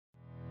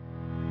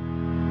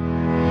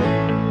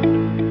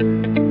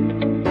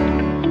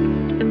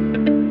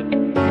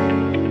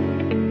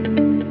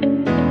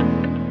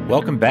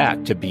Welcome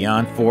back to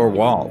Beyond Four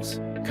Walls,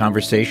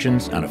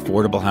 Conversations on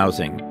Affordable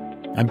Housing.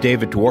 I'm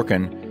David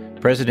Dworkin,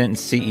 President and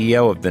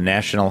CEO of the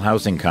National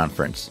Housing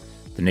Conference,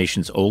 the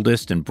nation's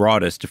oldest and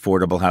broadest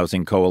affordable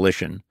housing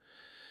coalition.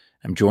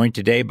 I'm joined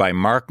today by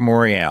Marc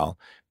Morial,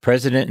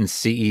 President and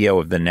CEO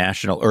of the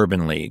National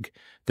Urban League,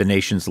 the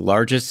nation's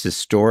largest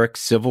historic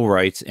civil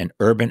rights and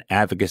urban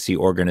advocacy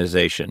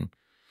organization.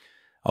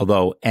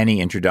 Although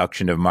any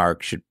introduction of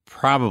Marc should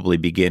probably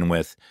begin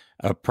with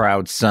a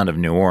proud son of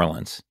New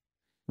Orleans.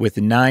 With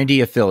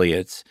 90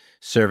 affiliates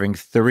serving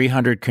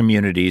 300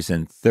 communities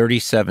in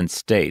 37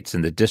 states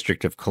in the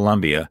District of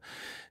Columbia,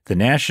 the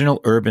National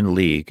Urban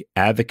League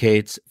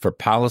advocates for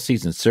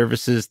policies and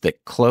services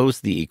that close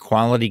the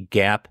equality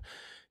gap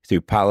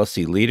through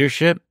policy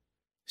leadership,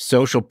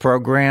 social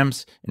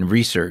programs, and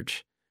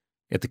research.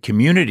 At the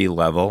community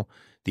level,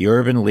 the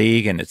Urban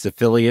League and its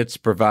affiliates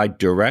provide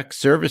direct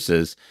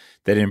services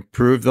that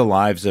improve the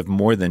lives of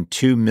more than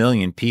 2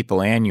 million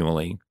people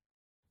annually.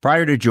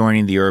 Prior to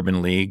joining the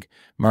Urban League,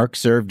 Marc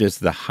served as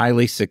the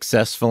highly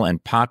successful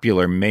and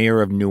popular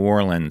mayor of New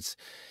Orleans,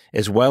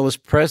 as well as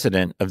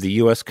president of the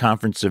U.S.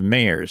 Conference of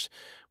Mayors,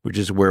 which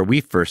is where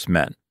we first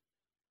met.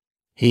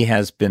 He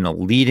has been a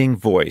leading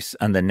voice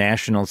on the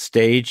national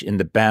stage in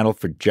the battle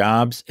for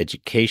jobs,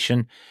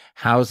 education,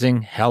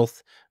 housing,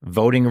 health,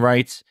 voting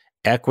rights,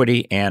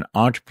 equity, and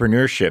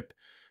entrepreneurship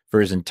for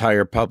his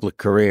entire public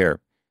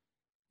career.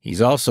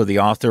 He's also the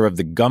author of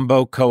the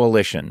Gumbo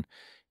Coalition,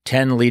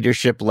 10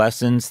 leadership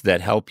lessons that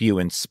help you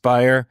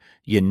inspire,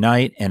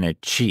 unite, and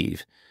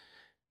achieve.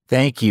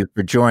 Thank you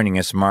for joining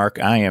us, Marc.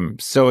 I am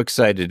so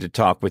excited to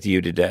talk with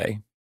you today.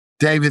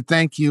 David,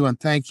 thank you, and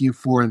thank you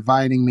for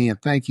inviting me,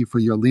 and thank you for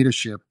your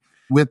leadership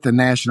with the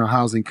National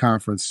Housing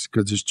Conference,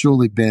 because it's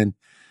truly been,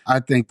 I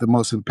think, the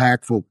most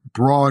impactful,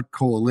 broad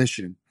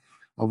coalition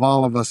of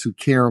all of us who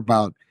care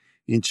about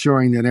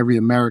ensuring that every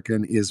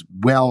American is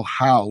well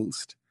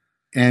housed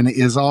and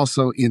is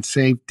also in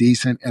safe,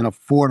 decent, and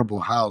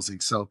affordable housing.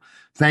 So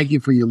thank you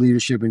for your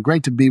leadership, and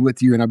great to be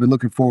with you, and I've been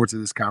looking forward to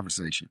this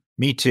conversation.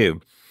 Me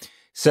too.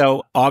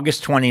 So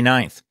August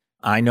 29th,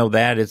 I know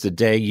that is a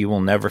day you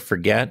will never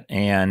forget,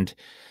 and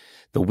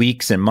the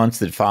weeks and months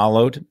that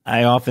followed,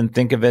 I often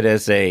think of it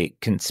as a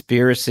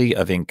conspiracy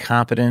of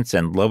incompetence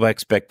and low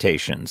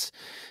expectations,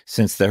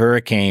 since the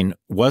hurricane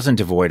wasn't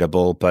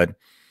avoidable, but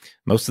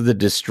most of the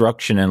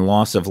destruction and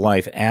loss of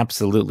life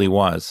absolutely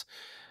was.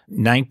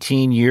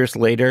 19 years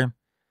later,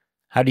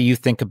 how do you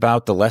think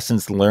about the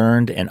lessons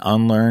learned and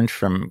unlearned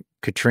from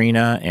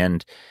Katrina,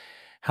 and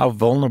how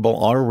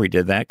vulnerable are we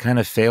to that kind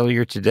of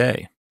failure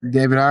today?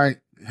 David, I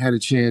had a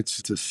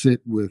chance to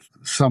sit with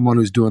someone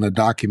who's doing a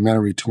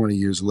documentary 20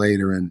 years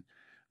later, and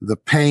the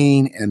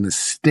pain and the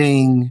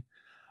sting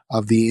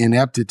of the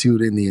ineptitude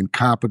and the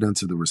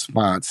incompetence of the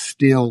response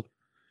still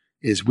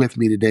is with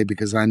me today,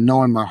 because I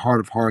know in my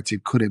heart of hearts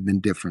it could have been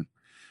different.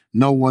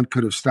 No one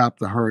could have stopped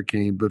the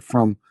hurricane, but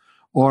from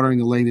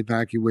ordering a late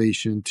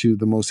evacuation to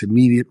the most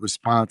immediate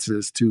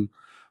responses to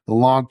the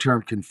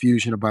long-term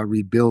confusion about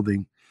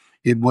rebuilding,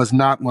 it was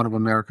not one of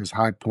America's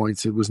high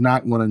points. It was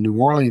not one of New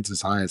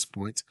Orleans' highest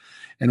points,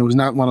 and it was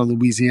not one of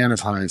Louisiana's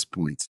highest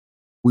points.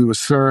 We were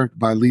served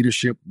by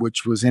leadership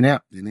which was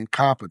inept and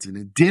incompetent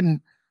and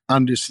didn't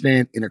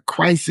understand in a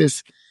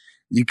crisis,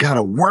 you got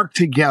to work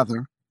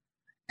together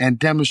and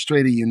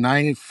demonstrate a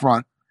united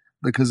front,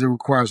 because it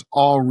requires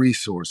all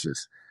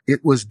resources.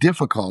 It was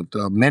difficult.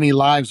 Many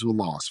lives were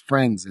lost,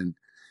 friends and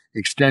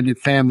extended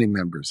family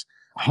members.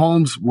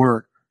 Homes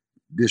were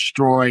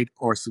destroyed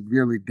or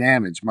severely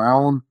damaged. My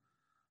own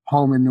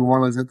home in New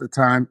Orleans at the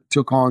time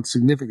took on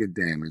significant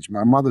damage.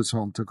 My mother's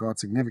home took on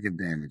significant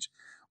damage.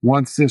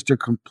 One sister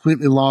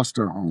completely lost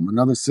her home.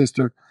 Another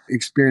sister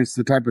experienced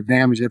the type of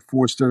damage that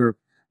forced her to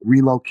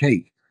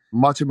relocate.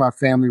 Much of my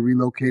family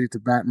relocated to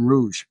Baton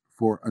Rouge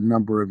for a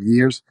number of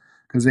years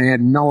because they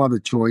had no other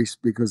choice,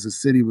 because the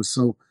city was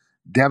so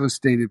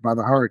devastated by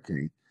the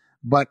hurricane.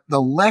 But the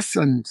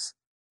lessons,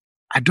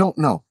 I don't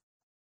know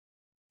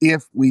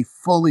if we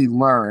fully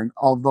learned,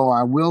 although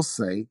I will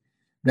say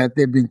that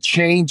there have been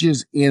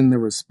changes in the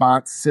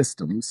response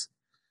systems,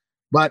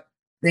 but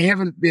they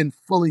haven't been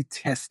fully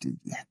tested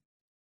yet.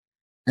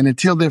 And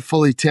until they're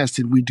fully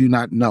tested, we do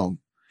not know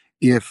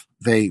if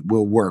they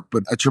will work.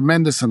 But a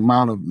tremendous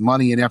amount of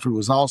money and effort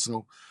was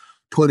also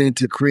put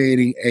into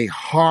creating a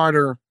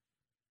harder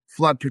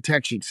flood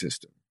protection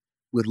system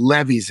with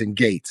levees and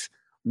gates.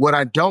 What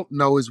I don't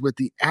know is, with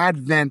the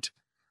advent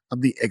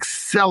of the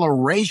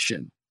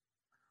acceleration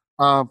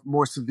of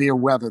more severe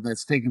weather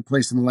that's taken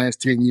place in the last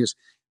 10 years,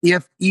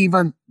 if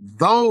even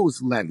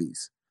those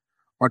levees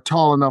are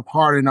tall enough,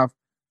 hard enough,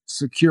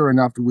 secure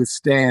enough to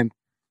withstand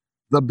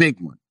the big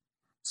one.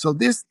 So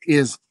this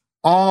is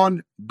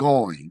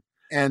ongoing.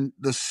 And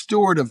the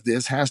steward of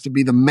this has to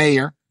be the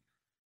mayor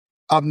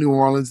of New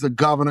Orleans, the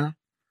governor,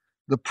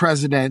 the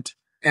president,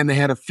 and the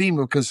head of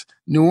FEMA, because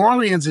New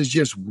Orleans is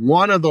just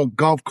one of the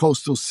Gulf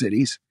coastal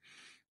cities.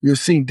 You're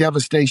seeing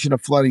devastation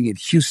of flooding in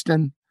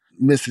Houston,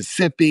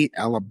 Mississippi,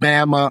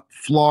 Alabama,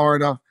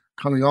 Florida,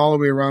 coming all the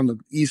way around the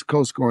East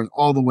Coast, going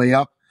all the way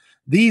up.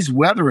 these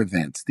weather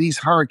events, these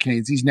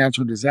hurricanes, these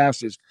natural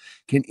disasters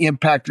can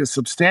impact a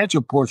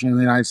substantial portion of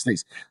the United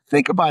States.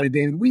 Think about it,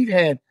 David. We've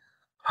had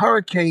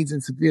hurricanes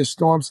and severe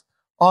storms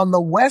on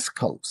the West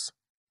Coast,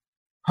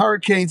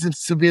 hurricanes and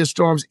severe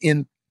storms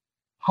in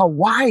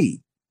Hawaii.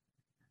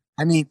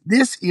 I mean,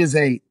 this is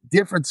a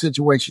different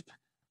situation.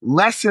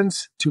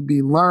 Lessons to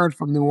be learned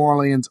from New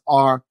Orleans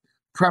are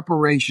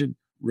preparation,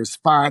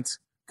 response,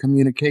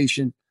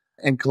 communication,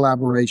 and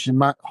collaboration.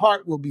 My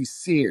heart will be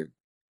seared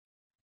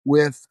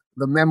with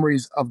the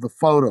memories of the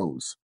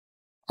photos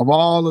of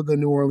all of the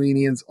New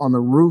Orleanians on the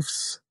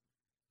roofs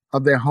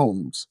of their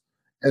homes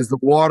as the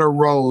water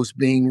rose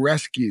being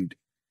rescued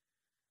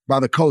by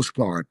the Coast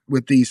Guard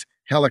with these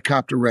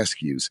helicopter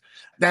rescues.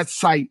 That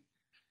sight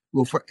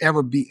will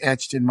forever be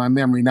etched in my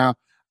memory. Now,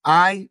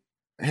 I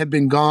had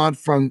been gone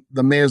from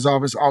the mayor's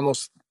office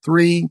almost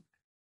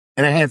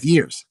 3.5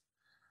 years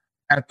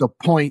at the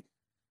point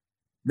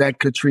that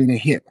Katrina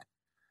hit.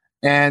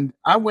 And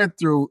I went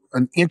through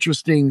an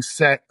interesting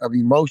set of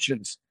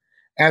emotions.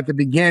 At the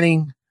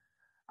beginning,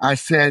 I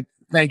said,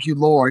 thank you,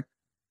 Lord,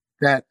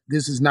 that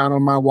this is not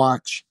on my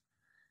watch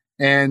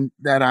and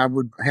that I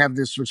would have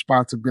this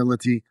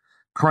responsibility,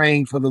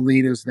 praying for the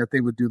leaders that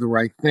they would do the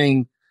right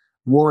thing,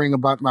 worrying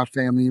about my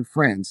family and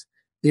friends.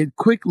 It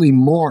quickly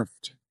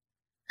morphed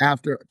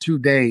after 2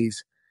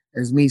 days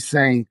as me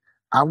saying,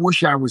 I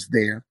wish I was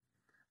there.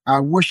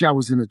 I wish I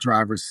was in the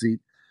driver's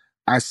seat.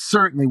 I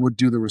certainly would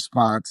do the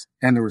response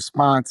and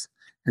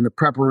the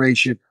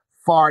preparation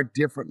far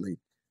differently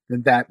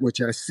than that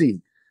which I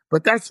see.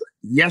 But that's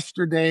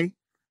yesterday.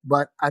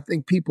 But I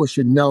think people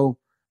should know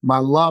my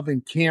love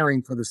and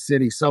caring for the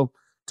city. So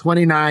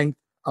 29th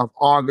of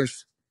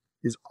August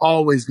is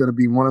always going to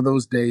be one of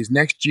those days.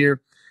 Next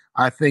year,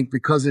 I think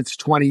because it's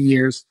 20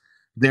 years,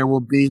 there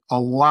will be a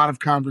lot of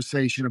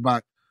conversation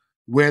about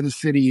where the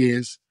city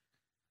is,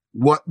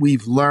 what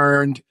we've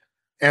learned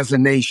as a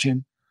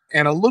nation,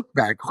 and a look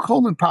back.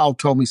 Colin Powell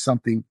told me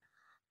something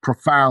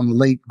profound,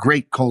 late,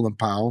 great Colin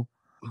Powell,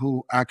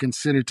 who I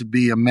consider to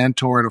be a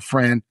mentor and a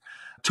friend,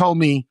 told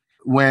me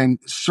when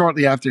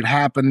shortly after it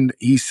happened,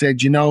 he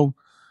said,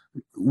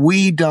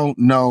 we don't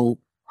know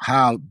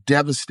how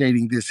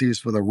devastating this is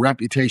for the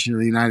reputation of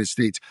the United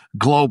States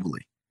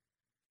globally,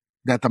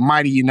 that the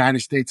mighty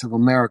United States of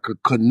America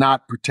could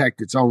not protect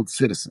its own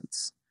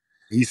citizens.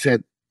 He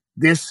said,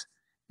 this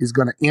is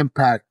going to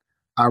impact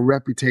our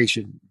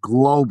reputation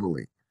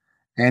globally.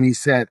 And he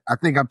said, I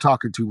think I'm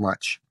talking too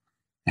much.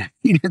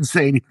 He didn't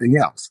say anything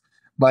else,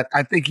 but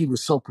I think he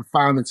was so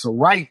profound and so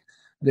right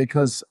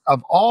because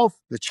of all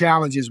the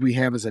challenges we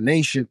have as a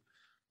nation,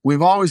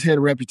 we've always had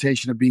a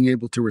reputation of being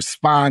able to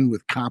respond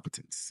with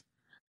competence,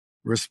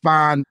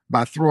 respond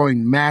by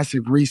throwing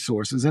massive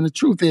resources. And the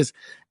truth is,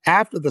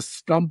 after the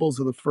stumbles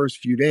of the first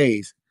few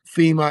days,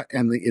 FEMA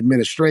and the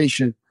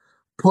administration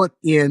put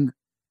in,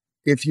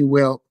 if you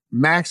will,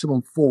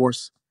 maximum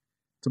force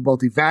to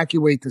both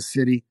evacuate the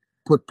city,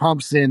 put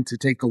pumps in to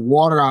take the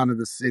water out of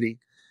the city,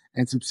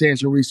 and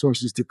substantial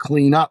resources to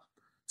clean up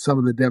some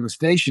of the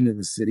devastation in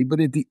the city. But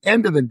at the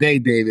end of the day,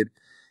 David,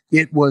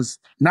 it was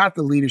not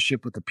the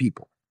leadership of the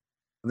people,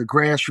 the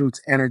grassroots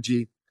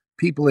energy,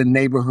 people in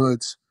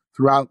neighborhoods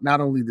throughout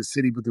not only the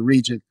city, but the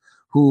region,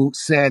 who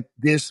said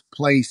this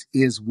place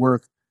is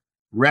worth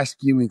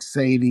rescuing,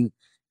 saving,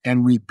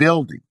 and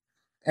rebuilding.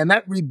 And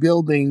that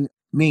rebuilding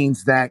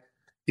means that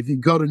if you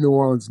go to New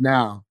Orleans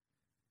now,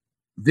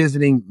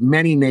 visiting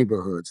many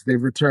neighborhoods,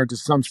 they've returned to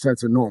some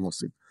sense of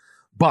normalcy.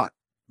 But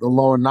the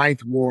lower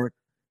Ninth Ward,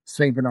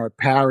 St. Bernard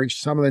Parish,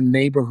 some of the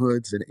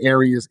neighborhoods and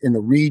areas in the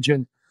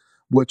region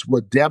which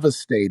were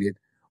devastated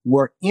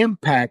were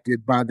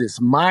impacted by this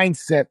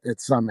mindset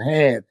that some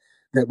had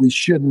that we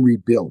shouldn't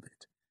rebuild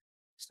it.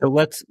 So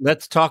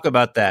let's talk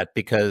about that,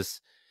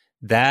 because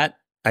that,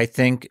 I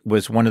think,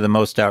 was one of the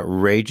most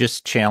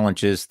outrageous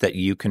challenges that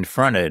you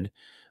confronted,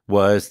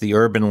 was the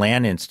Urban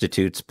Land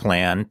Institute's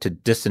plan to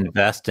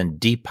disinvest and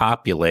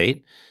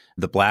depopulate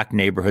the Black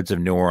neighborhoods of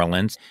New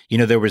Orleans.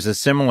 There was a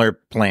similar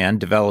plan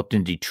developed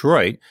in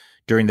Detroit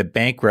during the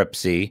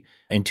bankruptcy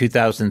in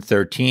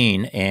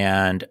 2013,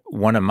 and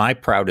one of my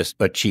proudest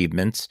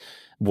achievements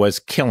was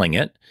killing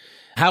it.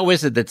 How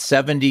is it that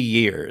 70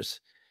 years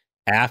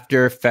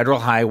after federal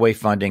highway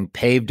funding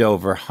paved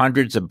over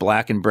hundreds of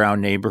Black and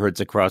brown neighborhoods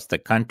across the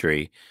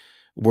country,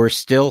 we're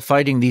still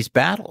fighting these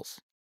battles?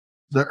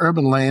 The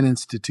Urban Land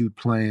Institute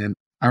plan,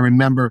 I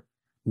remember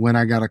when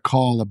I got a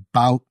call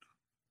about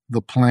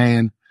the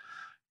plan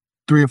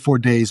 3 or 4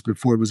 days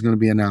before it was going to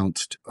be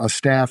announced, a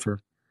staffer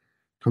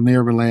from the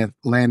Urban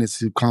Land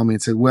Institute called me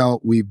and said,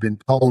 well, we've been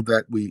told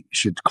that we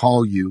should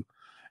call you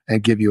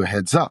and give you a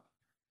heads up.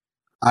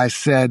 I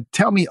said,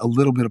 tell me a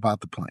little bit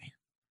about the plan,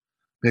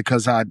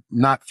 because I'm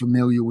not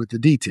familiar with the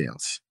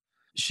details.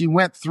 She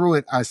went through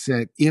it. I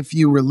said, if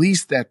you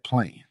release that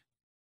plan,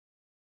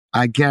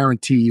 I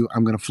guarantee you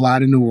I'm going to fly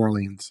to New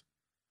Orleans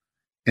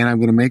and I'm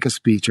going to make a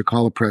speech or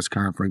call a press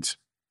conference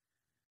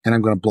and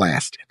I'm going to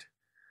blast it.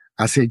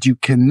 I said, you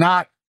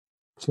cannot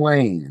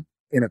plan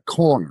in a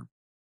corner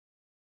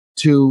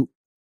to,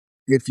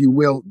 if you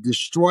will,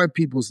 destroy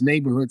people's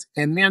neighborhoods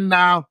and then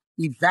now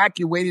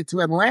evacuated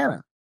to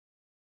Atlanta.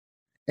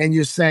 And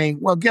you're saying,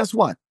 well, guess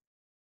what?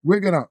 We're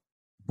going to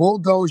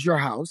bulldoze your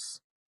house.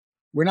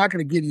 We're not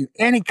going to give you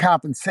any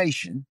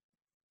compensation.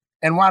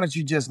 And why don't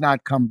you just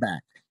not come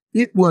back?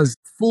 It was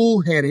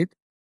full-headed.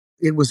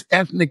 It was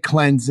ethnic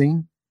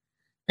cleansing.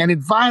 And it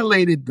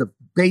violated the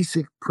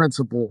basic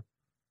principle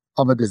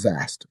of a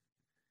disaster.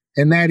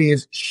 And that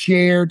is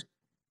shared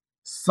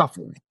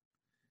suffering,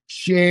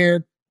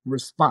 shared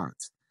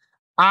response.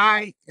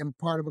 I am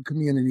part of a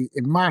community.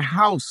 If my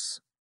house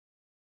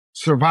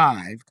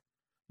survived,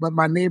 but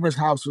my neighbor's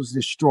house was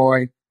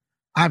destroyed,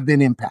 I've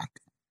been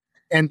impacted.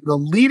 And the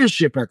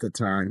leadership at the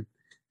time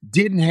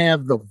didn't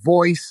have the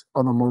voice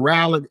or the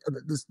morality,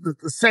 the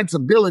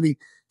sensibility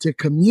to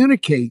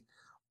communicate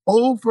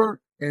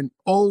over and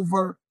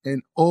over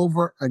and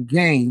over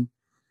again.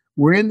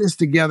 We're in this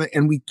together,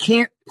 and we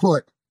can't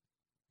put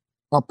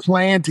a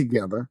plan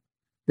together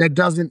that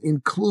doesn't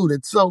include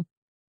it. So,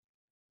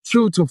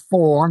 true to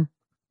form,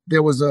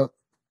 there was a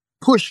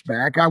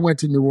pushback. I went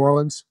to New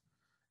Orleans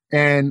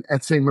and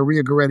at St.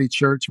 Maria Goretti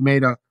Church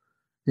made an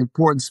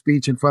important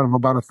speech in front of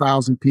about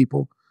 1,000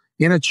 people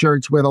in a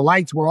church where the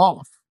lights were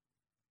off.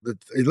 The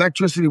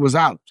electricity was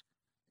out,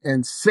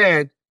 and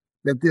said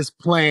that this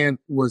plan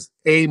was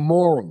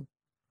amoral.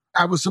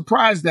 I was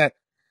surprised that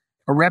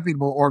a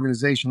reputable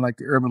organization like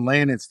the Urban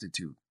Land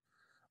Institute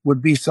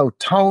would be so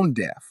tone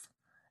deaf.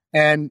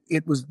 And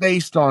it was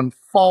based on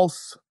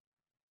false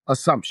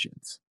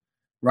assumptions,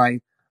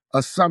 right?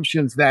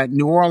 Assumptions that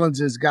New Orleans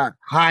has got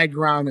high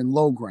ground and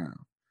low ground.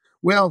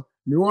 Well,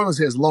 New Orleans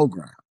has low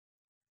ground.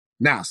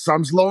 Now,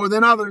 some's lower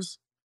than others,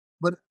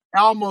 but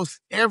almost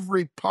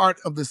every part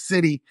of the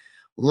city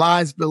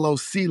lies below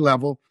sea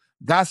level.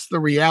 That's the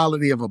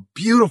reality of a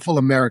beautiful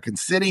American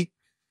city.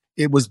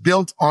 It was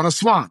built on a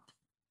swamp,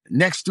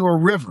 next to a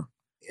river,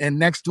 and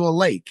next to a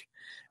lake.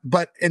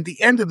 But at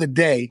the end of the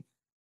day,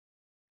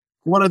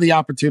 one of the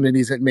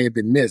opportunities that may have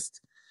been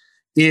missed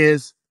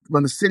is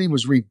when the city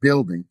was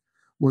rebuilding,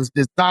 was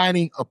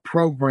designing a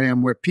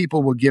program where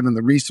people were given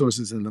the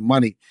resources and the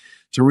money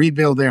to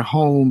rebuild their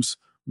homes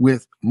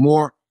with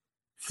more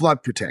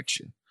flood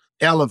protection,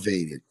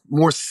 elevated,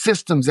 more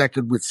systems that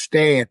could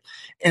withstand.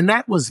 And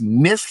that was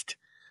missed.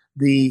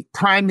 The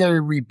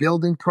primary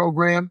rebuilding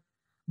program,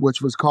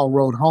 which was called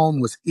Road Home,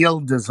 was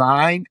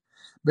ill-designed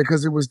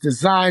because it was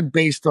designed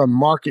based on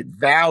market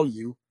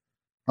value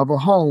of a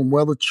home.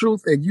 Well, the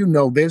truth, and you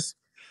know this,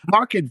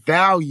 market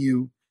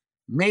value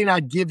may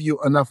not give you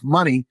enough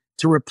money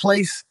to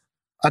replace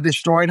a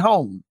destroyed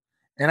home.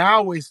 And I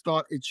always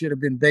thought it should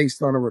have been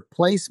based on a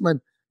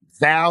replacement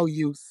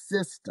value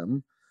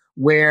system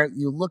where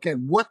you look at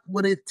what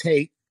would it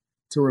take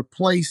to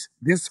replace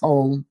this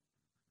home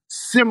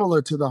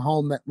similar to the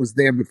home that was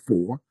there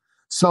before.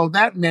 So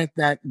that meant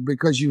that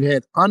because you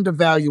had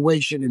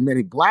undervaluation in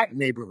many Black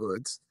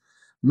neighborhoods,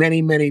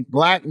 many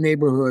Black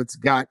neighborhoods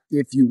got,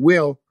 if you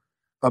will,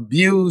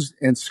 abused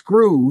and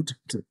screwed,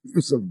 to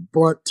use a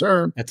blunt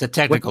term. That's a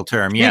technical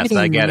term. Yes,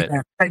 I get it.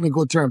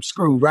 Technical term,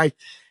 screwed, right?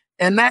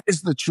 And that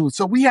is the truth.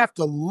 So we have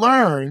to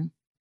learn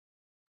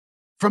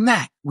from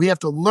that. We have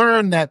to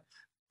learn that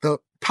the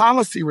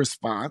policy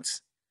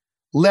response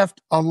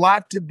left a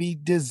lot to be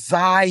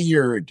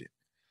desired,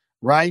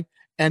 right?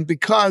 And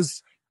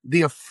because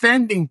the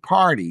offending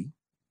party,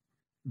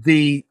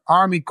 the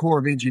Army Corps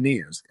of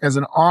Engineers, as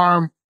an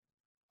arm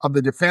of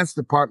the Defense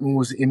Department,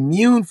 was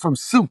immune from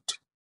suit.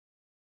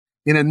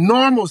 In a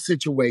normal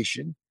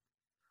situation,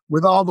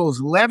 with all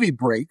those levee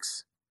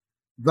breaks,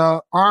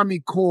 the Army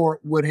Corps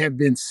would have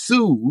been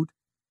sued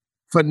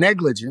for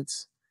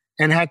negligence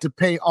and had to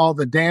pay all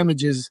the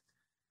damages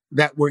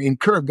that were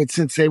incurred. But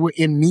since they were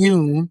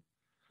immune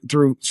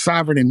through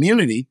sovereign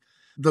immunity,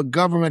 the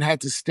government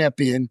had to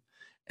step in,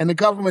 and the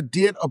government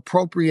did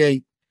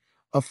appropriate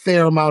a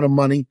fair amount of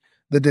money.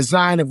 The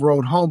design of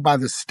Road Home by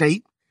the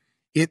state,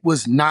 it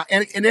was not,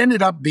 and it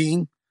ended up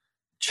being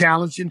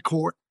challenged in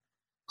court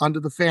under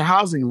the fair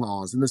housing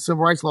laws and the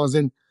civil rights laws.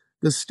 And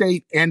the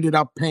state ended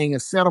up paying a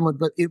settlement,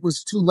 but it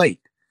was too late.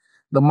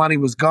 The money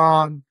was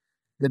gone.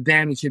 The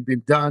damage had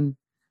been done.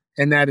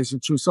 And that is the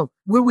truth. So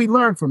will we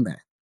learn from that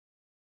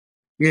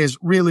is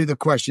really the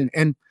question.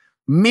 And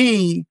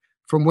me,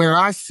 from where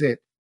I sit,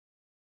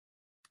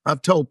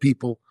 I've told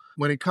people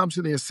when it comes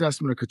to the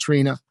assessment of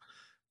Katrina,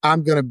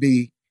 I'm going to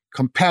be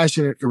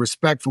compassionate and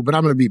respectful, but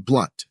I'm going to be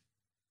blunt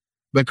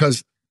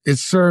because it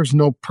serves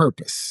no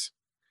purpose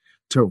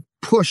to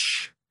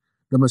push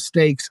the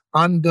mistakes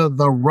under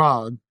the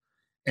rug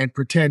and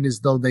pretend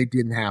as though they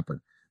didn't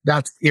happen.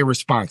 That's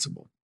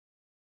irresponsible.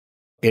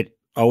 It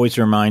always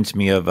reminds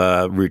me of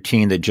a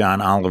routine that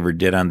John Oliver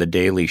did on The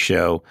Daily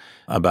Show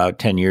about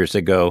 10 years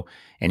ago.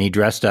 And he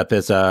dressed up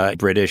as a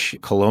British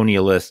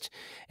colonialist.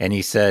 And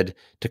he said,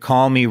 to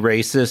call me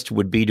racist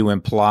would be to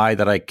imply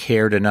that I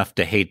cared enough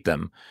to hate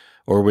them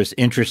or was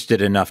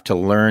interested enough to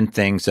learn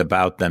things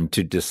about them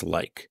to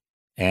dislike.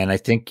 And I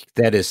think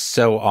that is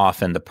so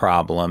often the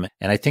problem.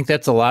 And I think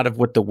that's a lot of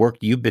what the work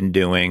you've been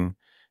doing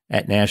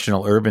at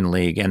National Urban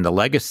League and the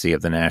legacy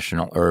of the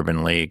National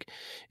Urban League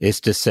is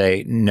to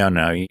say,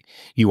 no,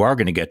 you are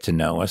going to get to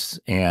know us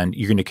and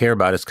you're going to care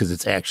about us because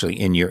it's actually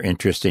in your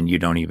interest and you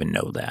don't even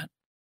know that.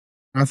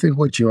 I think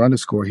what you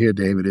underscore here,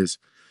 David, is,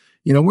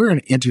 we're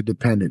an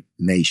interdependent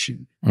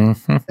nation and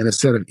a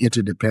set of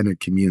interdependent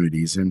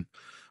communities. And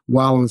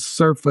while on the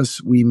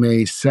surface we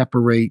may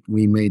separate,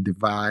 we may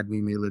divide,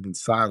 we may live in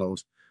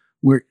silos,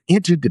 we're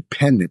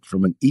interdependent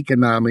from an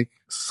economic,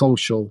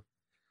 social,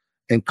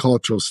 and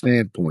cultural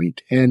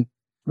standpoint. And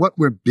what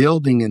we're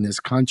building in this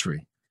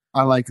country,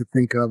 I like to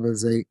think of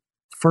as a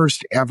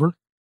first ever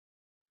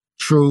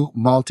true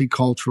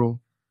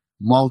multicultural,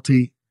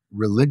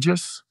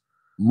 multi-religious,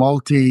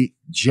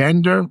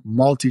 multi-gender,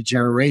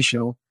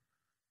 multi-generational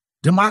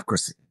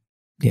democracy.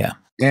 Yeah.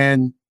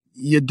 And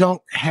you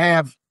don't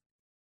have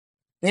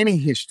any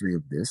history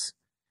of this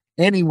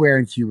anywhere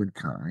in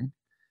humankind.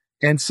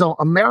 And so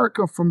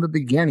America from the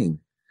beginning,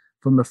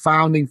 from the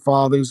founding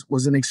fathers,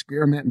 was an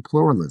experiment in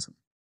pluralism.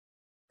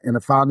 And the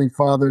founding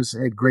fathers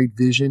had great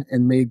vision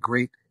and made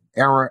great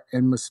error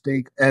and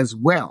mistake as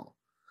well.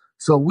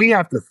 So we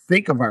have to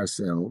think of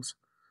ourselves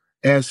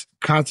as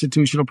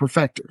constitutional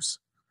perfecters.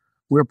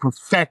 We're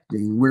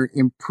perfecting, we're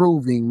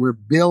improving, we're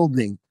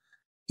building.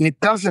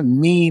 It doesn't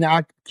mean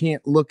I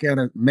can't look at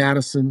a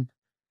Madison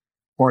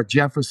or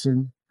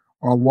Jefferson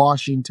or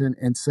Washington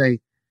and say,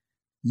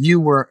 you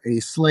were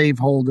a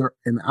slaveholder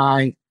and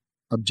I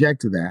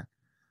object to that.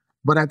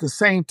 But at the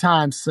same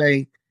time,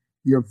 say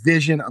your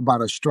vision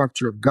about a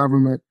structure of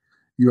government,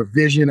 your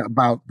vision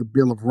about the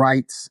Bill of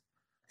Rights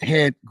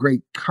had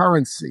great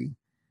currency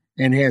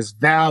and has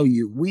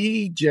value.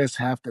 We just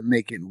have to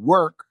make it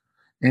work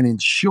and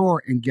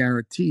ensure and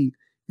guarantee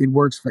it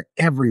works for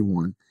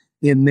everyone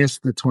in the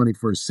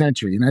 21st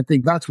century. And I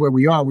think that's where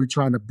we are. We're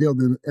trying to build.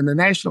 And the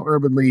National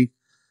Urban League,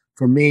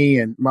 for me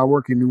and my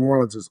work in New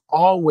Orleans, has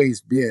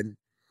always been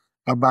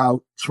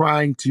about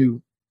trying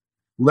to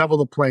level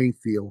the playing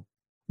field,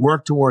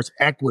 work towards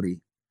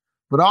equity,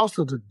 but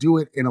also to do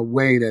it in a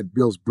way that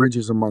builds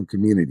bridges among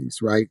communities,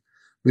 right?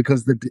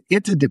 Because the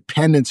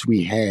interdependence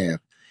we have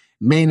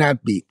may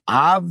not be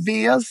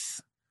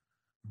obvious,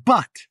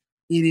 but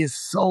it is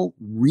so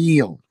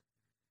real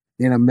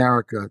in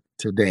America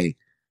today,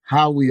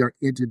 how we are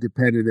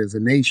interdependent as a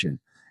nation.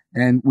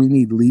 And we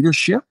need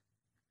leadership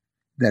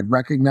that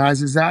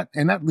recognizes that.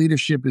 And that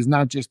leadership is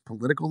not just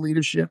political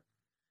leadership.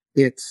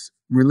 It's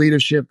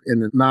leadership in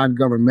the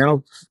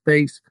non-governmental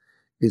space.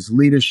 It's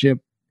leadership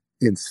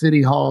in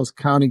city halls,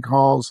 county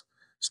halls,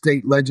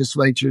 state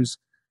legislatures,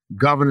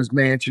 governor's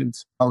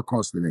mansions all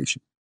across the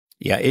nation.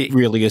 Yeah, it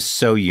really is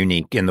so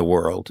unique in the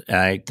world.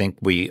 I think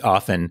we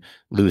often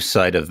lose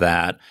sight of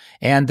that.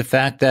 And the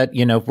fact that,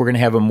 if we're going to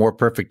have a more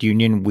perfect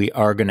union, we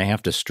are going to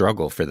have to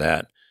struggle for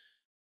that.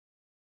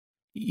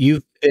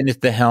 You've been at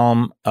the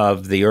helm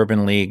of the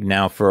Urban League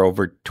now for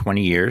over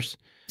 20 years.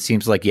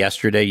 Seems like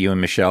yesterday you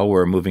and Michelle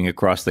were moving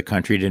across the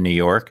country to New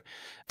York.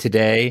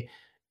 Today,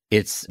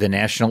 it's the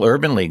National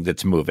Urban League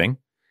that's moving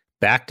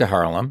back to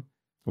Harlem,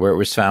 where it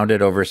was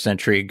founded over a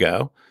century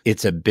ago.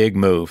 It's a big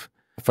move.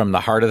 From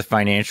the heart of the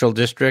financial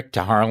district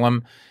to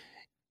Harlem,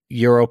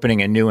 you're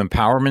opening a new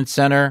empowerment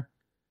center.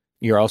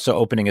 You're also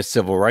opening a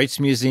civil rights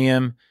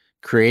museum,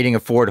 creating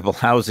affordable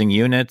housing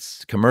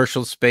units,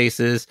 commercial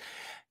spaces.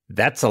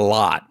 That's a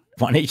lot.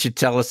 Why don't you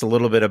tell us a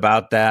little bit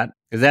about that?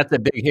 Because that's a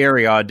big,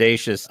 hairy,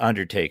 audacious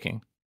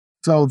undertaking.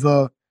 So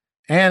the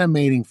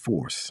animating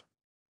force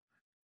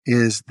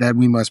is that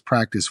we must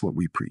practice what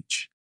we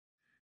preach.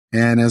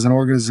 And as an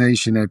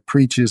organization that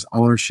preaches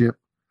ownership,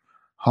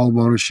 home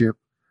ownership,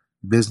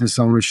 business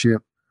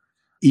ownership,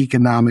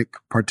 economic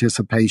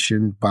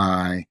participation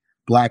by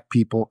Black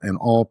people and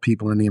all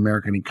people in the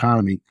American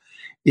economy,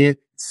 it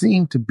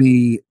seemed to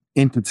be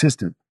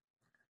inconsistent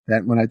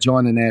that when I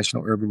joined the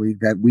National Urban League,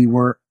 that we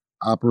were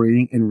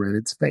operating in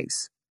rented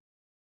space.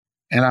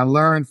 And I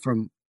learned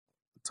from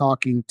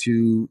talking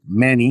to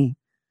many,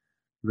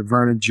 the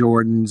Vernon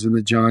Jordans and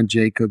the John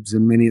Jacobs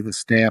and many of the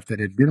staff that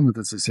had been with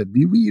us, I said,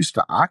 we used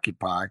to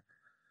occupy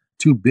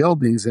two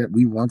buildings that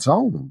we once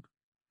owned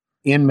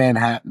in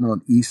Manhattan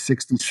on East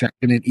 62nd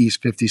and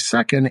East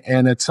 52nd.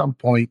 And at some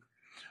point,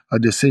 a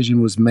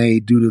decision was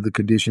made due to the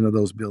condition of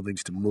those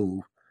buildings to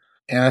move.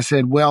 And I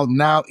said, well,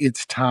 now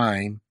it's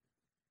time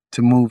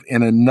to move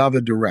in another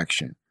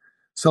direction.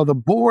 So the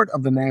board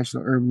of the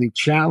National Urban League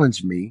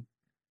challenged me.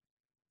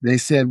 They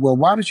said, well,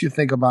 why don't you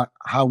think about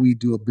how we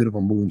do a bit of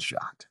a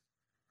moonshot,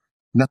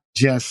 not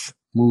just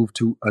move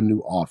to a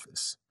new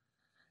office.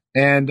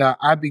 And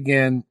I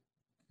began,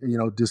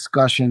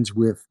 discussions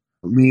with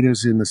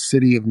leaders in the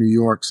city of New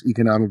York's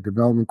Economic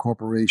Development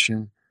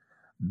Corporation.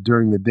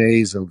 During the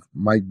days of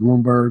Mike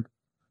Bloomberg,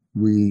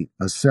 we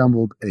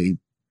assembled a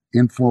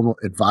informal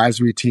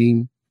advisory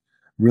team,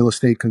 real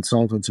estate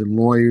consultants and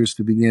lawyers,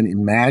 to begin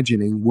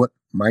imagining what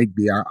might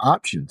be our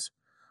options.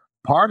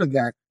 Part of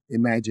that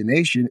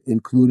imagination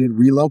included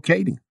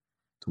relocating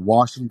to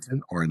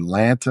Washington or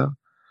Atlanta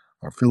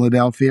or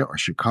Philadelphia or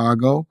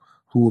Chicago,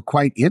 who were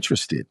quite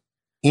interested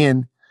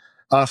in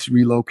us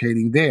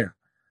relocating there.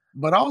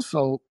 But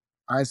also,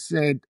 I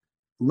said,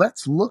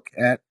 let's look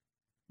at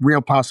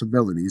real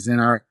possibilities.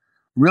 And our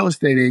real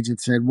estate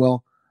agent said,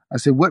 well, I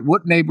said,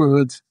 what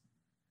neighborhoods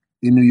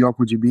in New York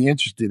would you be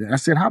interested in? I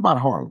said, how about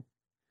Harlem?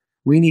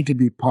 We need to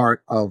be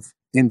part of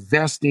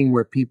investing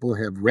where people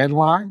have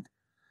redlined.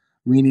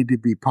 We need to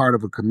be part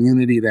of a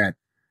community that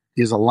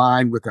is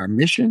aligned with our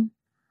mission.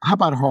 How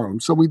about Harlem?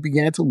 So we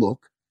began to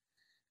look,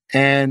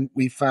 and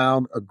we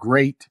found a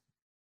great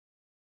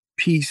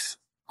piece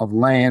of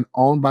land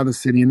owned by the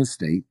city and the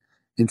state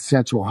in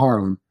central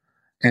Harlem.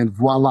 And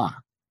voila,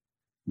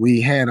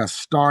 we had a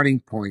starting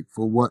point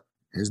for what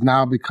has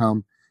now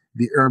become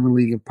the Urban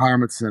League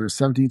Empowerment Center,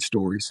 17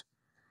 stories,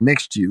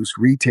 mixed use,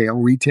 retail.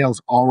 Retail's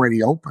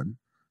already open.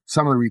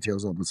 Some of the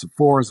retail's open.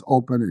 Sephora's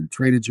open and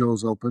Trader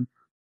Joe's open.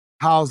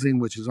 Housing,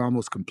 which is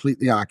almost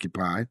completely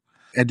occupied.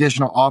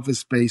 Additional office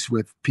space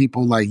with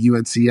people like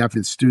UNCF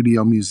and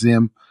Studio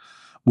Museum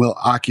will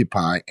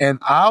occupy. And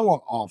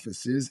our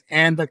offices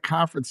and the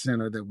conference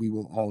center that we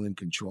will own and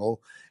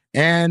control,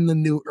 and the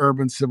new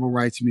Urban Civil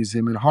Rights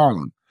Museum in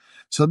Harlem.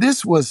 So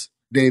this was,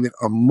 David,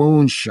 a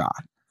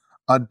moonshot,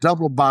 a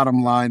double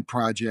bottom line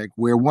project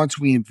where once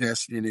we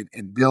invest in it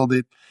and build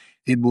it,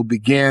 it will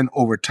begin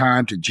over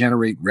time to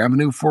generate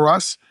revenue for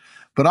us,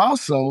 but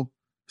also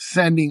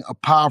sending a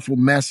powerful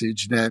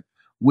message that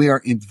we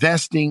are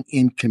investing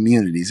in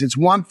communities. It's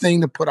one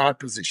thing to put out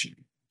positions.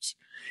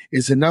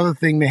 It's another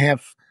thing to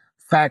have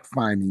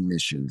fact-finding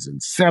missions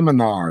and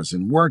seminars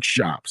and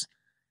workshops.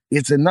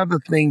 It's another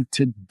thing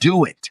to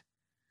do it.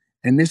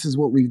 And this is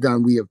what we've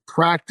done. We are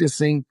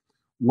practicing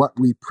what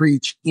we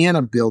preach in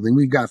a building.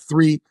 We've got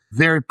 3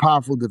 very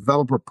powerful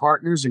developer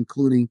partners,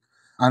 including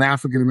an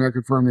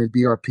African-American firm named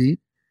BRP.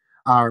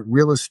 Our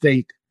real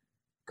estate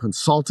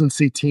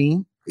consultancy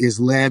team is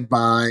led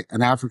by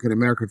an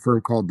African-American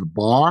firm called The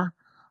Bar,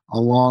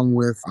 along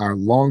with our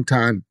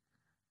longtime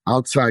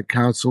outside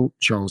counsel,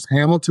 Charles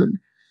Hamilton.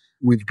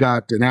 We've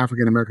got an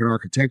African-American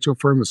architectural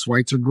firm, the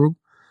Schweitzer Group.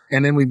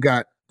 And then we've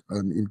got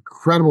an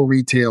incredible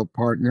retail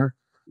partner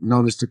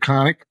known as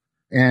Taconic,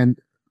 and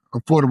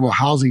affordable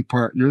housing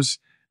partners,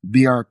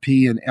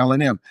 BRP and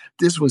L&M.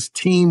 This was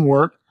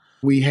teamwork.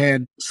 We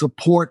had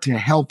support to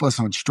help us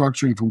on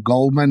structuring from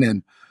Goldman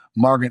and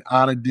Margaret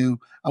Onadu.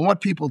 I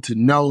want people to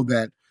know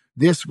that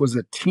this was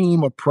a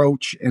team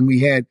approach, and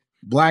we had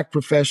Black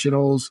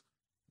professionals,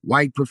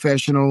 white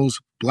professionals,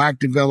 Black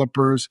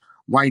developers,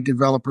 white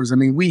developers. I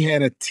mean, we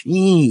had a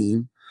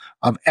team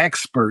of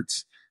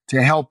experts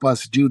to help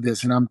us do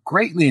this. And I'm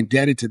greatly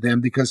indebted to them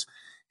because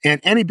in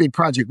any big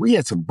project, we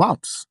had some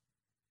bumps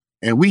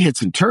and we had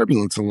some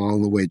turbulence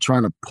along the way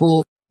trying to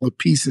pull the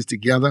pieces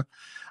together.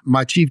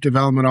 My chief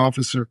development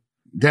officer,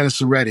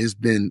 Dennis Surrett, has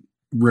been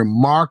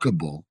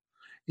remarkable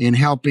in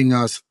helping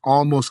us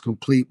almost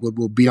complete what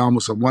will be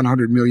almost a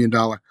 $100 million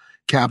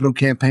capital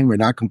campaign. We're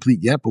not complete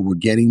yet, but we're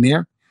getting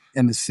there.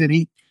 And the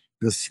city,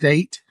 the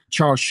state,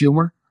 Charles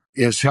Schumer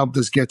has helped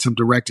us get some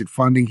directed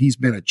funding. He's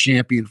been a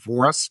champion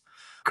for us.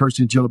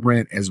 Kirsten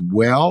Gillibrand as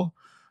well.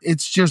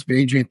 It's just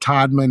Adrian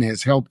Todman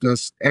has helped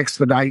us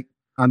expedite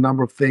a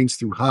number of things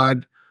through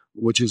HUD,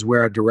 which is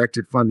where our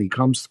directed funding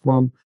comes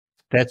from.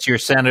 That's your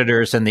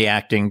senators and the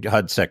acting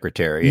HUD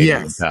secretary,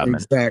 Adrian Yes, Todman.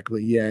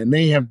 exactly. Yeah. And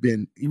they have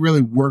been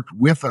really worked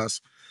with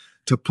us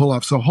to pull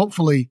off. So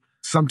hopefully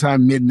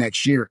sometime mid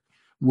next year,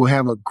 we'll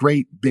have a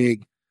great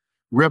big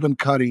ribbon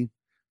cutting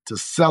to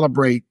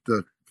celebrate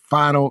the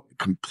final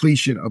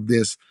completion of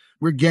this.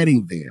 We're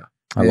getting there.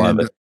 I love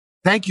it.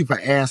 Thank you for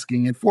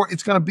asking. And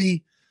it's going to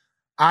be,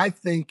 I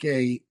think,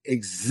 a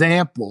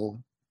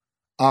example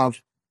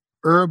of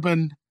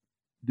urban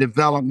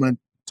development,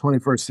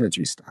 21st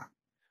century style.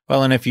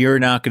 Well, and if you're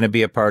not going to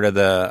be a part of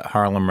the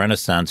Harlem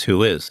Renaissance,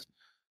 who is?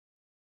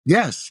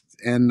 Yes.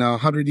 And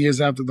 100 years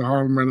after the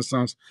Harlem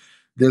Renaissance,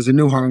 there's a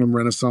new Harlem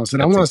Renaissance.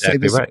 And I want to say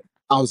this about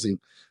housing,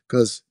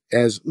 because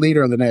as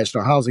leader of the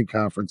National Housing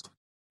Conference,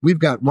 we've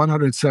got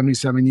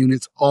 177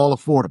 units, all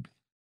affordable.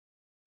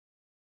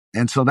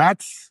 And so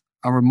that's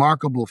a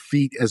remarkable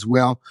feat as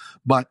well.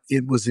 But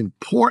it was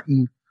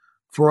important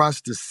for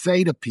us to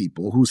say to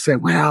people who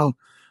said, well,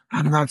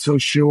 I'm not so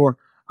sure.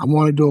 I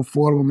want to do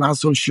affordable. I'm not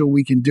so sure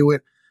we can do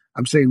it.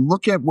 I'm saying,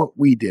 look at what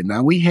we did.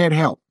 Now, we had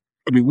help.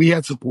 I mean, we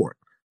had support.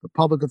 The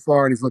public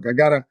authorities. Look, I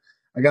gotta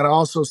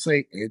also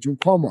say Andrew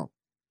Cuomo,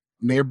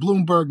 Mayor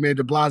Bloomberg, Mayor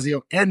de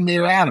Blasio, and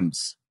Mayor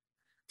Adams,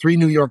 3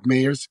 New York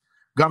mayors,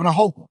 Governor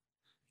Hochul,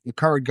 the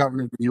current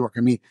governor of New York.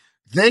 I mean,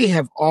 they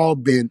have all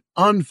been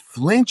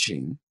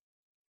unflinching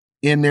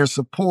in their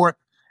support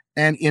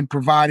and in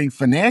providing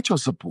financial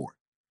support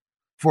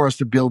for us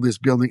to build this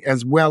building,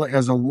 as well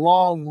as a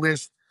long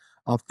list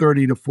of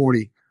 30 to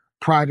 40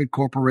 private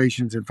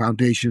corporations and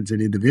foundations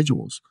and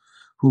individuals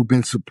who've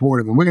been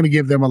supportive. And we're going to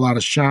give them a lot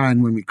of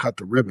shine when we cut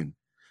the ribbon.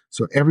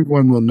 So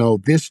everyone will know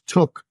this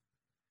took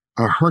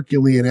a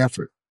Herculean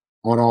effort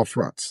on all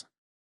fronts.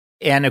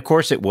 And of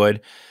course it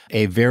would.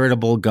 A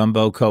veritable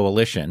gumbo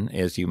coalition,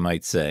 as you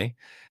might say.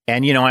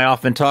 And, you know, I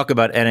often talk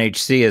about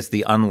NHC as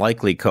the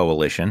unlikely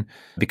coalition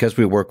because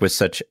we work with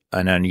such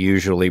an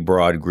unusually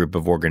broad group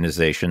of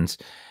organizations.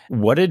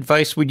 What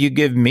advice would you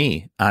give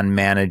me on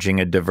managing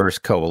a diverse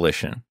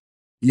coalition?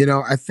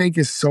 I think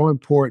it's so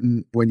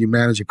important when you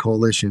manage a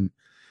coalition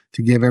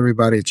to give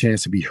everybody a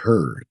chance to be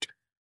heard.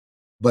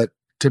 But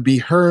to be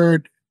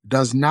heard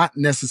does not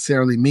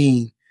necessarily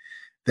mean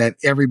that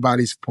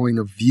everybody's point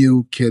of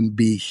view can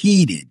be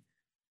heeded.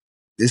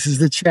 This is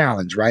the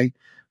challenge, right?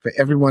 For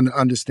everyone to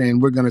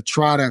understand, we're going to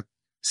try to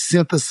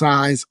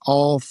synthesize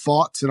all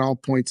thoughts and all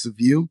points of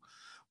view,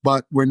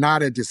 but we're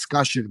not a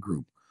discussion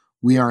group.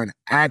 We are an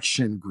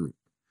action group.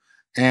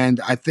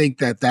 And I think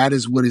that that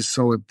is what is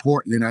so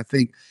important. And I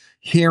think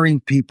hearing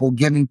people,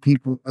 giving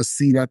people a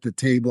seat at the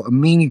table, a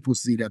meaningful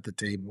seat at the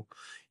table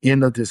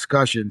in the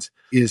discussions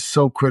is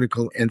so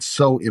critical and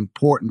so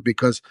important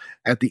because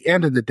at the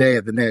end of the day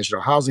at the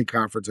National Housing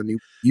Conference, I mean,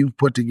 you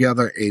put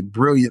together a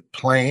brilliant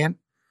plan.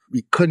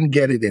 We couldn't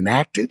get it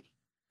enacted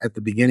at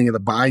the beginning of the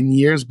Biden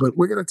years, but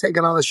we're going to take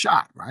another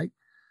shot, right?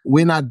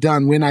 We're not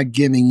done. We're not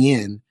giving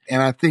in.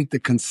 And I think the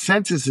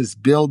consensus is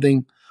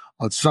building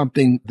on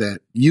something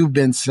that you've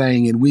been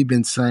saying and we've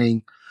been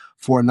saying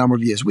for a number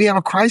of years. We have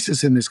a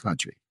crisis in this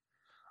country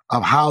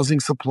of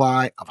housing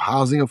supply, of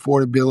housing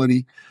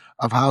affordability,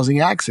 of housing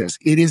access.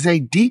 It is a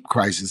deep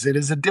crisis. It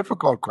is a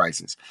difficult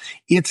crisis.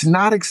 It's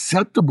not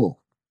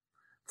acceptable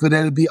for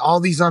there to be all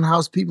these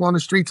unhoused people on the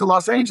streets of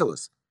Los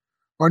Angeles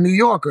or New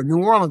York or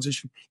New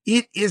Orleans.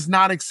 It is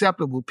not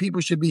acceptable. People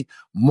should be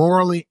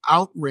morally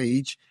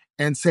outraged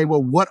and say,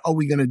 well, what are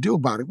we going to do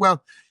about it?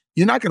 Well,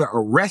 you're not going to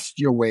arrest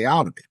your way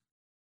out of it.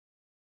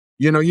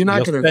 You're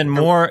not going to spend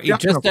more. You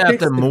just have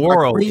the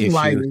moral issue.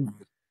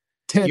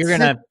 You're going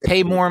to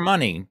pay more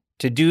money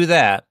to do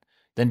that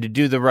than to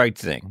do the right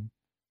thing.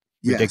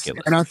 Yes.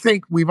 Ridiculous. And I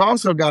think we've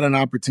also got an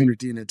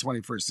opportunity in the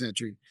 21st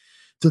century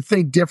to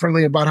think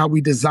differently about how we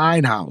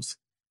design housing.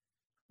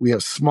 We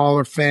have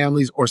smaller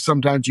families, or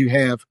sometimes you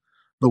have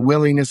the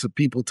willingness of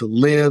people to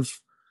live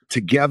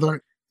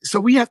together. So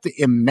we have to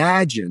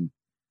imagine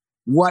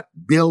what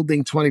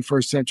building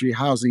 21st century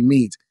housing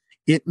means.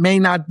 It may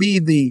not be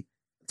the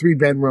 3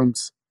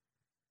 bedrooms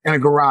and a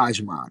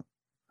garage model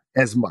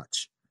as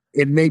much.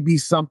 It may be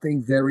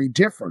something very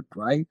different,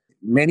 right?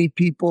 Many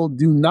people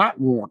do not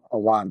want a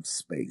lot of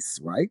space,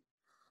 right?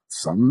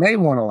 Some may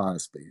want a lot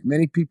of space.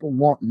 Many people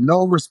want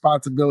no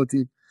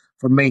responsibility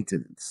for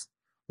maintenance,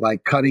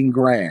 like cutting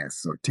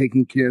grass or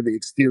taking care of the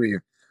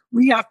exterior.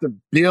 We have to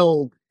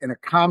build and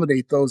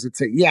accommodate those that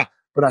say, yeah,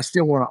 but I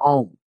still want to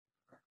own.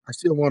 I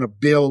still want to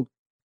build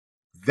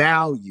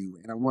value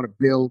and I want to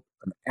build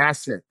an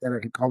asset that I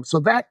can call. So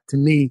that to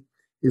me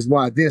is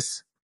why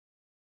this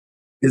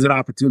is an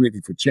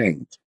opportunity for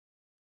change.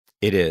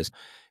 It is.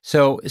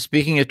 So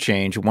speaking of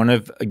change, one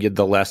of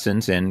the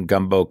lessons in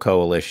Gumbo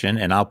Coalition,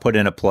 and I'll put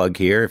in a plug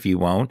here if you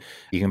won't,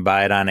 you can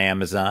buy it on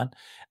Amazon.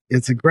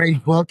 It's a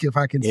great book, if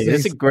I can say so. It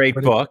is a great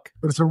book.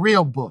 But it's a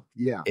real book,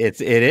 yeah. It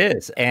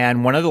is.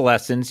 And one of the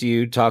lessons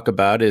you talk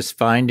about is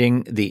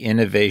finding the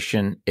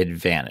innovation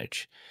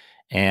advantage.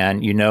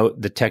 And,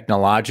 the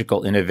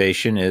technological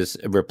innovation is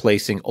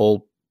replacing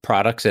old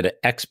products at an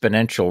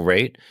exponential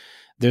rate.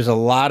 There's a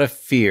lot of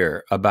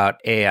fear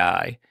about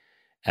AI,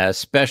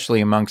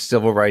 especially among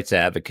civil rights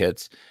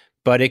advocates,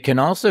 but it can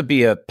also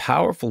be a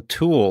powerful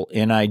tool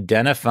in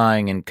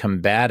identifying and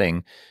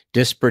combating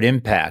disparate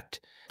impact.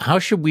 How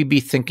should we be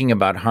thinking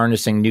about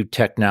harnessing new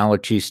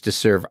technologies to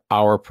serve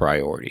our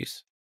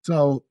priorities?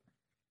 So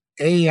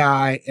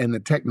AI and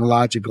the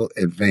technological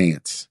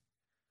advance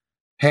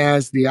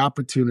has the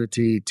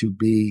opportunity to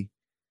be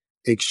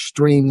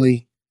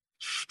extremely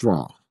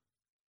strong.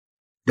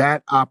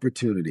 That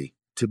opportunity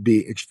to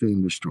be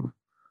extremely strong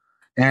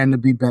and to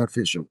be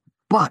beneficial.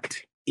 But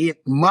it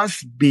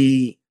must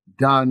be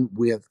done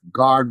with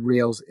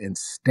guardrails and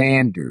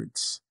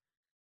standards.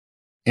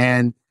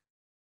 And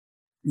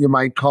you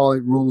might call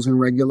it rules and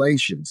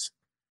regulations,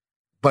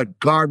 but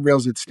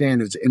guardrails and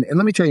standards. And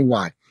let me tell you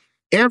why.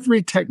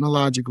 Every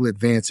technological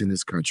advance in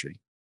this country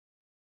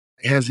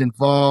has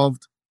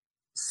involved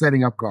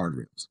setting up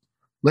guardrails.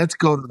 Let's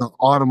go to the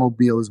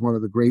automobile as one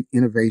of the great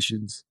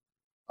innovations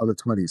of the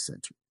 20th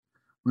century.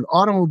 When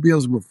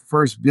automobiles were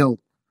first built,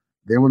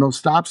 there were no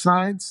stop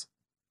signs,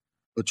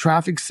 no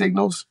traffic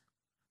signals,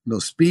 no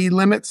speed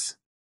limits,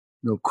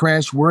 no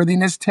crash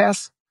worthiness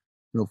tests,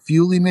 no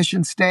fuel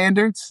emission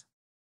standards,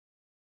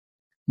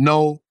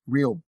 no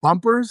real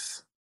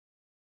bumpers.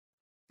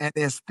 And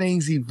as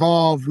things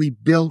evolved, we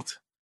built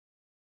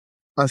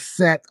a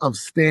set of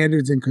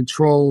standards and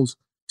controls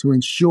to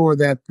ensure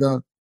that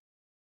the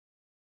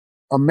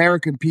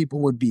American people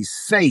would be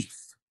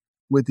safe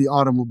with the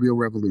automobile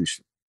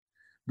revolution.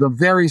 The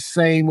very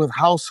same with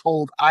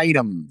household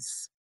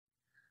items,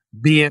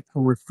 be it a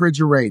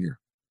refrigerator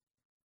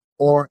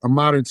or a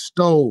modern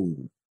stove.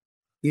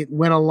 It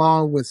went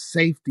along with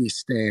safety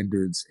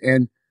standards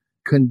and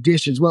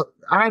conditions. Well,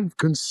 I'm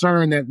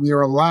concerned that we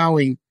are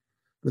allowing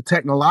the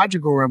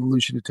technological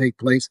revolution to take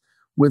place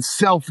with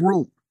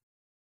self-rule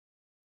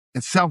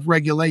and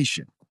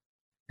self-regulation.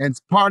 And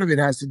part of it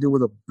has to do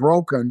with a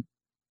broken,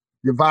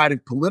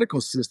 divided political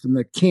system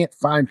that can't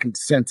find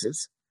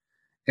consensus,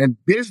 and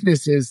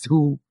businesses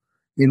who,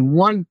 in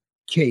one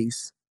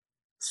case,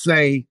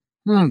 say,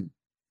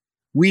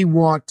 we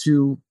want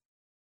to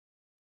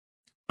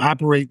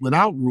operate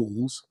without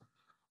rules.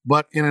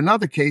 But in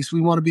another case,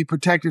 we want to be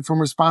protected from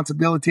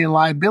responsibility and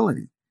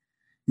liability.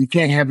 You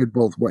can't have it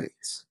both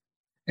ways.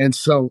 And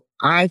so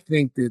I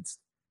think that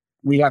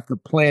we have to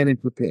plan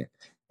and prepare.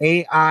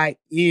 AI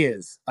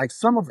is like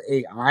some of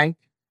AI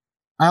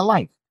I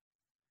like.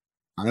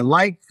 I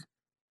like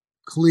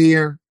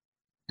Clear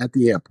at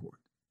the airport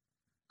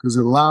because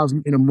it allows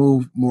me to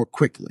move more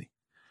quickly.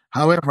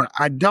 However,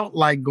 I don't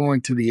like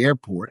going to the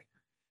airport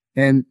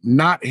and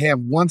not have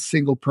one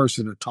single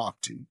person to talk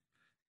to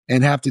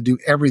and have to do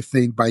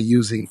everything by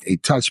using a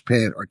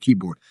touchpad or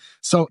keyboard.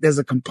 So there's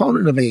a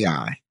component of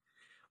AI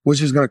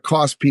which is going to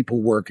cost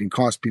people work and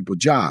cost people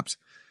jobs.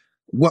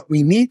 What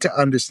we need to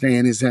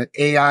understand is that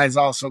AI is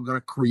also going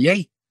to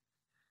create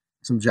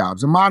some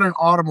jobs. A modern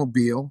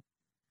automobile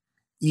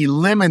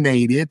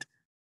eliminated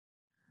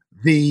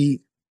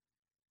the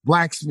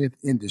blacksmith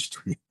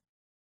industry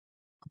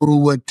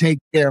who would take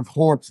care of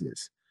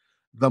horses.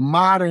 The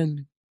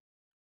modern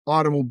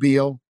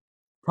automobile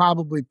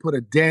probably put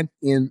a dent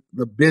in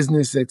the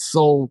business that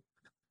sold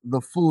the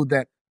food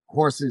that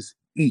horses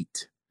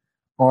eat,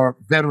 or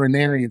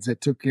veterinarians that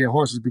took care of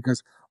horses,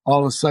 because all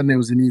of a sudden there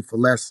was a need for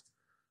less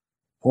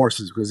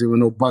horses because there were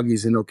no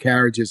buggies and no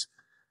carriages.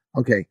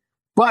 Okay.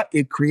 But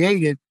it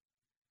created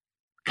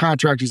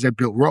contractors that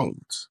built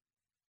roads,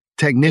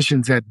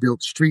 technicians that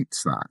built street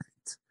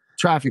signs,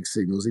 traffic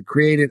signals. It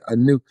created a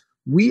new,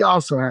 we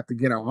also have to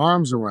get our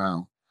arms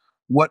around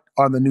what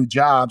are the new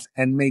jobs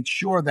and make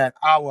sure that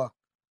our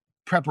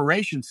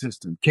preparation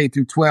system, K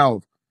through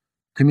 12,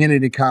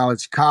 community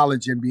college,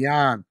 college and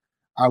beyond,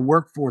 our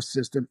workforce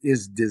system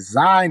is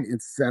designed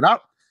and set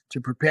up to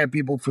prepare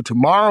people for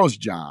tomorrow's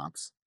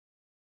jobs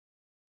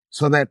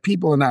so that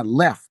people are not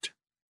left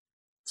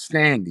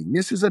standing.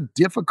 This is a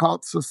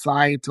difficult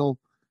societal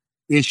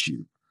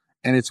issue,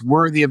 and it's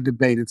worthy of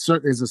debate. And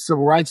certainly as a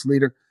civil rights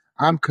leader,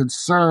 I'm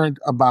concerned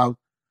about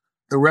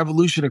the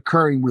revolution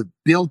occurring with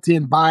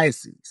built-in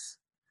biases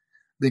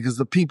because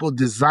the people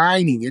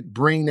designing it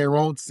bring their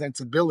own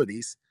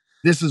sensibilities.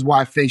 This is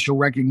why facial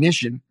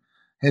recognition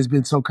has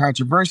been so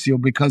controversial,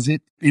 because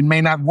it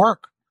may not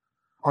work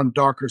on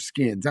darker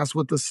skins. That's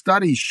what the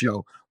studies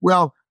show.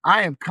 Well,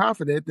 I am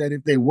confident that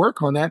if they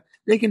work on that,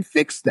 they can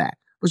fix that.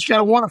 But you got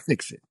to want to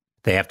fix it.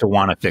 They have to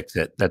want to fix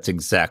it. That's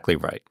exactly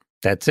right.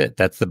 That's it.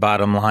 That's the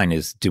bottom line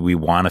is, do we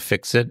want to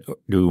fix it?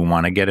 Do we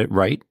want to get it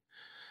right?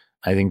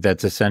 I think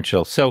that's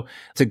essential. So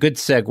it's a good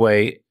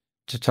segue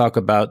to talk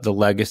about the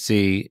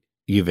legacy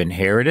you've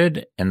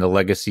inherited and the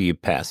legacy you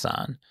pass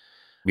on.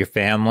 Your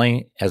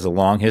family has a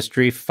long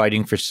history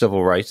fighting for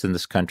civil rights in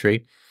this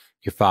country.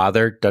 Your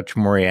father, Dutch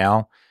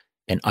Morial,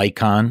 an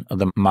icon of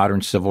the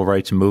modern civil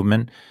rights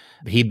movement.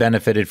 He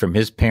benefited from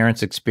his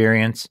parents'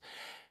 experience.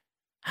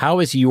 How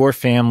is your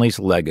family's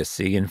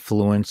legacy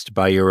influenced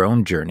by your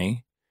own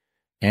journey?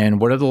 And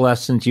what are the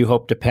lessons you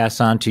hope to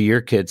pass on to your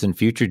kids and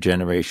future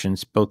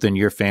generations, both in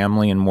your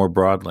family and more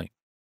broadly?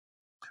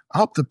 I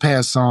hope to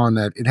pass on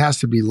that it has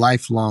to be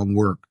lifelong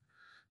work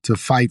to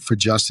fight for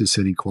justice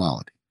and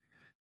equality.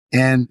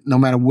 And no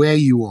matter where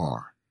you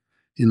are,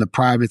 in the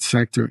private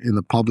sector, in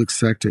the public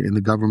sector, in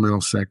the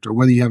governmental sector,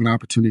 whether you have an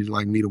opportunity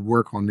like me to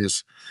work on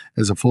this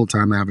as a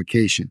full-time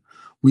avocation,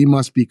 we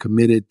must be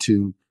committed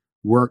to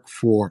work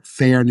for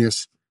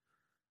fairness,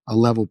 a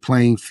level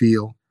playing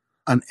field,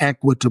 an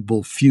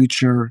equitable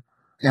future,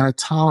 and a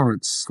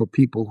tolerance for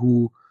people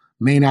who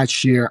may not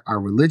share our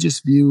religious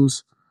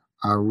views,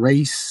 our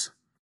race,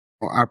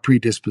 or our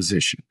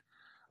predisposition.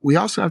 We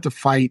also have to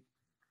fight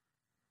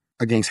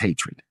against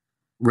hatred,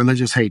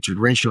 religious hatred,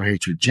 racial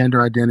hatred,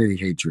 gender identity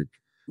hatred.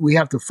 We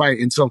have to fight.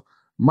 And so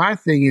my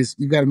thing is,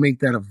 you got to make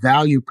that a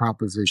value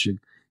proposition.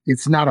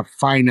 It's not a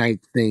finite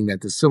thing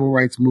that the civil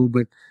rights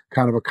movement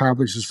kind of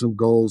accomplishes some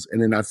goals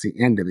and then that's the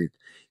end of it.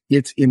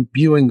 It's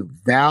imbuing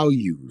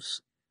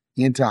values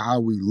into how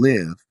we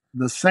live,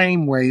 the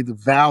same way the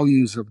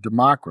values of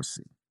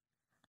democracy,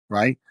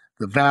 right?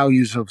 The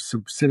values of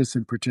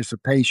citizen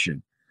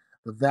participation,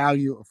 the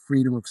value of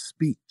freedom of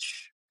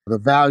speech, the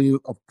value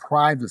of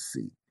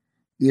privacy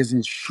is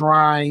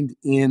enshrined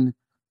in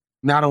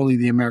not only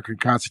the American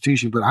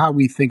Constitution, but how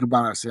we think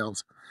about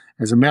ourselves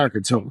as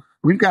Americans. So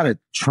we've got to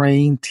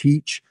train,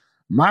 teach.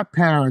 My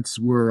parents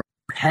were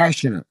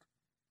passionate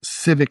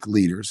civic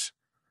leaders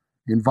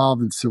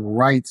involved in civil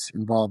rights,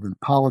 involved in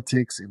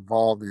politics,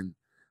 involved in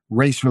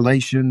race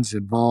relations,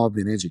 involved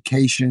in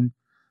education.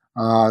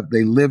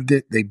 They lived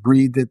it, they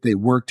breathed it, they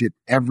worked it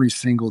every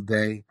single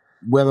day.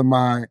 Whether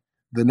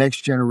the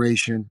next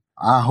generation,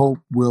 I hope,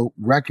 will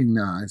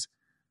recognize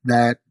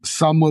that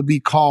some will be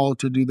called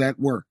to do that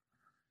work.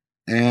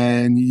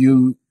 And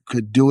you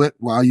could do it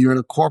while you're in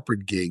a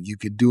corporate gig. You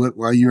could do it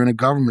while you're in a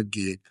government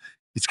gig.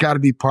 It's got to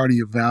be part of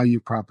your value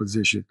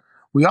proposition.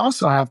 We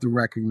also have to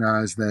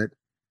recognize that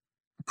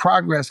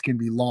progress can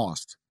be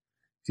lost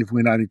if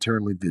we're not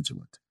eternally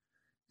vigilant.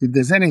 If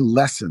there's any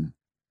lesson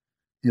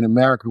in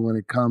America when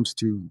it comes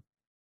to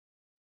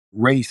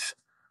race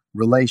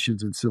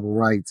relations and civil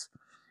rights,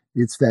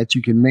 it's that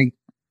you can make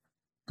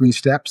 3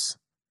 steps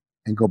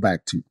and go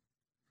back 2.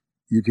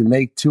 You can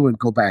make 2 and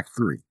go back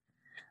 3.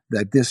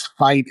 that this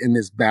fight and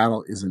this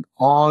battle is an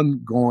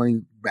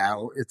ongoing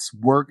battle. It's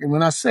work. And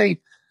when I say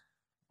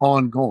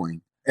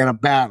ongoing and a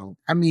battle,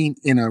 I mean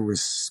in a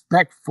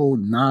respectful,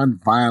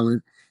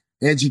 nonviolent,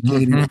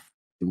 educated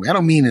way. I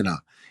don't mean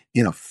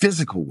in a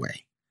physical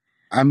way.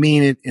 I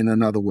mean it in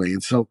another way.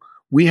 And so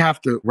we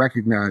have to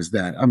recognize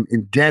that. I'm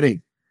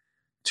indebted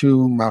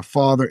to my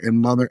father and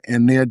mother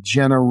and their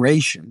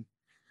generation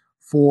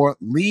for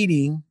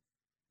leading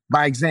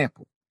by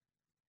example.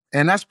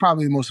 And that's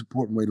probably the most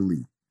important way to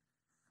lead,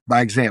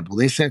 by example.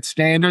 They set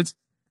standards,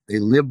 they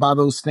live by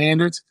those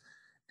standards,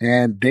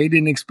 and they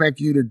didn't expect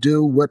you to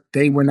do what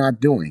they were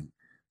not doing.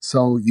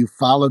 So you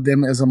followed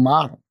them as a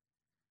model.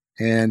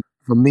 And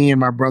for me and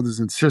my brothers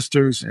and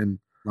sisters, and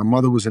my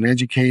mother was an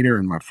educator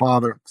and my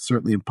father,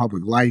 certainly in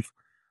public life,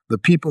 the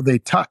people they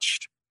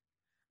touched,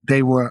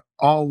 they were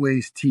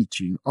always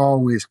teaching,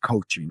 always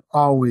coaching,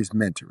 always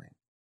mentoring.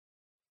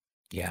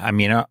 Yeah, I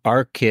mean,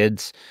 our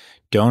kids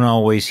don't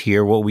always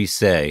hear what we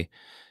say,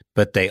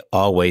 but they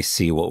always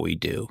see what we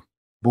do.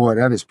 Boy,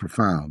 that is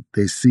profound.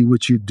 They see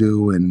what you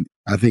do, and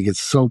I think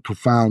it's so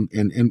profound.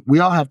 And we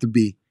all have to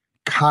be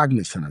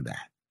cognizant of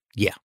that.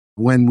 Yeah.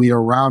 When we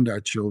are around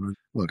our children.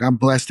 Look, I'm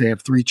blessed to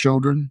have 3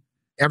 children.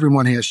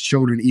 Everyone has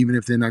children, even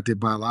if they're not their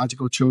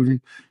biological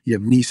children. You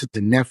have nieces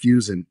and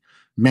nephews and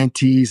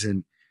mentees,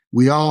 and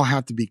we all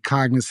have to be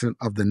cognizant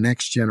of the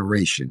next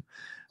generation.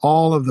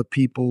 All of the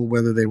people,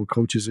 whether they were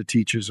coaches or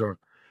teachers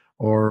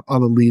or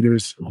other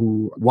leaders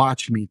who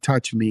watched me,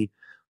 touched me,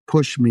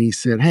 pushed me,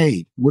 said,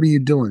 hey, what are you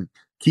doing?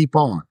 Keep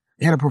on.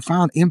 It had a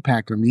profound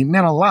impact on me. It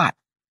meant a lot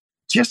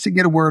just to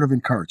get a word of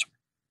encouragement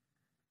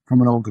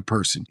from an older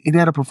person. It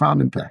had a profound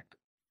impact.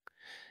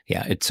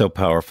 Yeah, it's so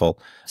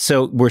powerful.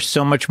 So we're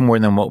so much more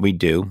than what we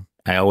do.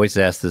 I always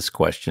ask this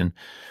question.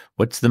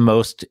 What's the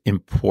most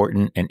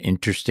important and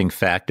interesting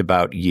fact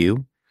about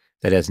you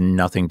that has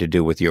nothing to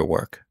do with your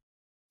work?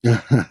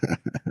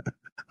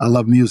 I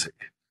love music.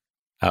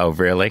 Oh,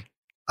 really?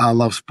 I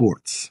love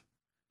sports.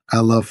 I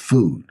love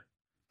food.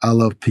 I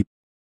love people,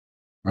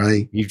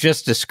 right? You've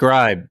just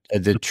described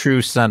the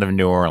true son of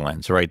New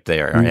Orleans right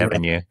there,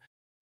 haven't you?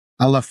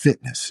 I love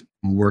fitness.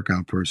 I'm a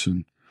workout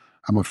person.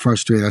 I'm a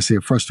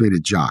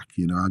frustrated jock.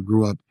 You know, I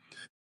grew up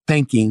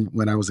thinking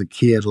when I was a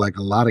kid, like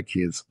a lot of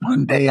kids,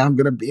 one day I'm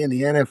going to be in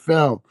the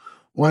NFL.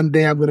 One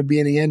day I'm going to be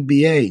in the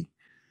NBA.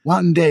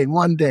 One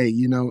day,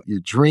 you know, you're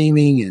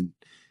dreaming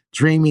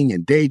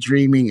and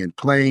daydreaming and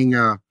playing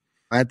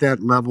at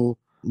that level,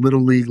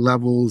 little league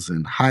levels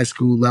and high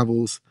school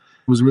levels.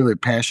 It was really a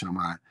passion of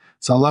mine.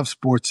 So I love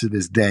sports to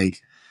this day.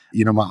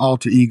 You know, my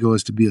alter ego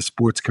is to be a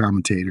sports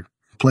commentator,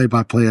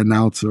 play-by-play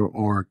announcer,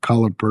 or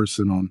color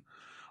person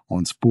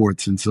on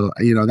sports. And so,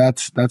 you know,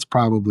 that's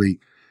probably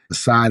the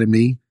side of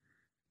me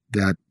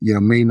that, you know,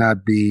 may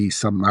not be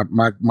something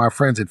my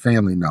friends and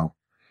family know.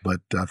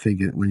 But I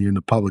think when you're in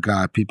the public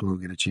eye, people will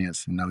get a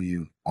chance to know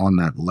you on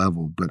that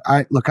level. But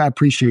I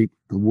appreciate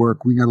the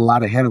work. We got a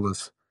lot ahead of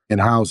us in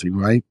housing,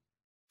 right?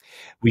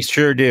 We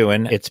sure do.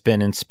 And it's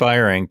been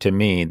inspiring to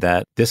me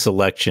that this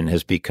election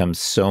has become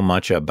so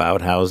much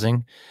about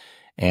housing,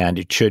 and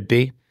it should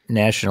be.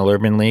 National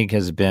Urban League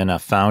has been a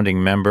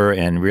founding member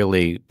and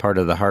really part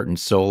of the heart and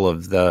soul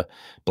of the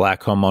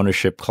Black Home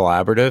Ownership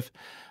Collaborative.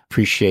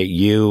 Appreciate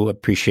you.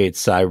 Appreciate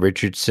Cy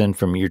Richardson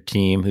from your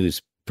team,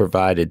 who's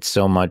provided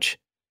so much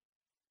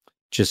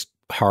just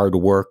hard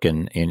work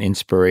and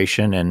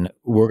inspiration. And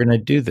we're going to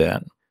do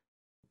that.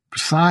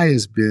 Cy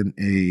has been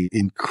an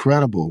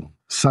incredible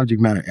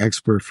subject matter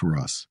expert for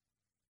us.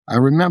 I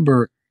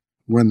remember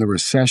when the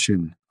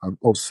recession of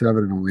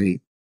 07 and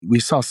 08, we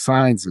saw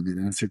signs of it.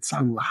 And I said,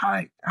 Cy, well,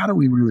 how do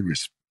we really,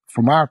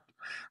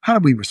 how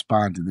do we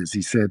respond to this?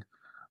 He said,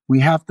 we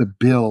have to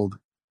build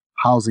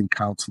housing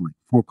counseling,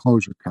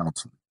 foreclosure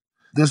counseling.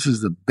 This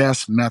is the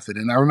best method.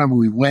 And I remember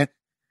we went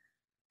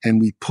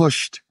and we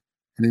pushed,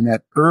 and in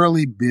that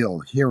early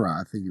bill, HERA,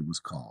 I think it was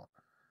called,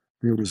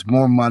 there was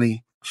more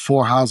money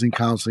for housing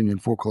counseling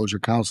and foreclosure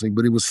counseling.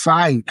 But it was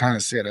Cy who kind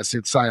of said, I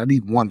said, Cy, I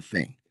need one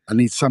thing. I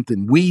need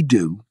something we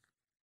do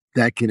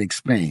that can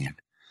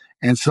expand.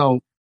 And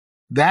so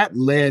that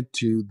led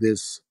to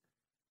this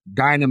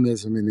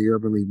dynamism in the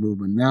Urban League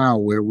movement now,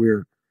 where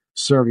we're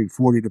serving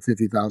 40 to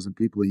 50,000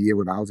 people a year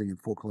with housing and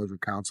foreclosure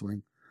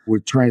counseling. We're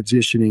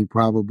transitioning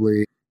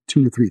probably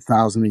 2 to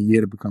 3,000 a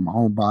year to become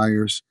home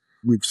buyers.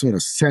 We've sort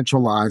of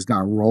centralized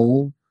our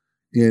role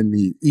in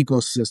the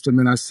ecosystem.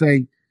 And I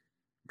say,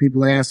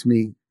 people ask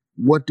me,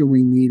 what do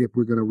we need if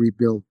we're going to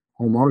rebuild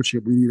home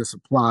ownership? We need a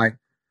supply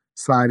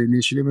side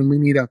initiative, and we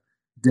need a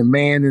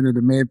demand and a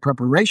demand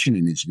preparation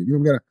initiative.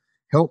 We've got to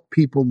help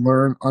people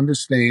learn,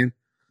 understand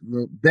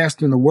the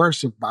best and the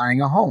worst of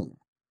buying a home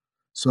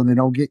so they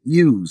don't get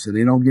used and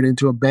they don't get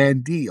into a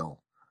bad deal.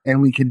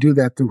 And we can do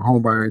that through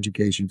home buyer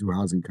education, through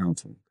housing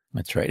counseling.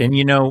 That's right. And,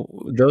 you know,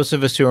 those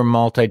of us who are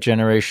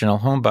multi-generational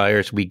home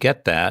buyers, we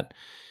get that.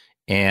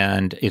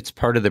 And it's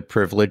part of the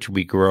privilege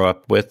we grow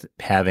up with,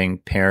 having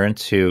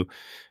parents who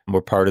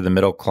were part of the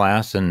middle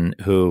class and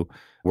who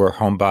were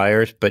home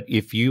buyers. But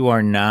if you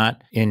are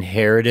not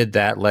inherited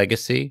that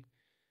legacy,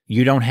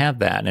 you don't have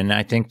that. And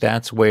I think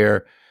that's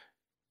where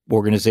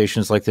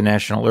organizations like the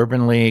National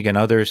Urban League and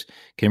others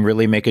can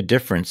really make a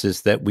difference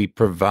is that we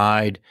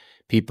provide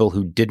people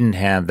who didn't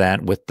have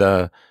that with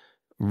the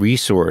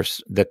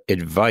resource, the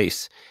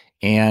advice,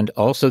 and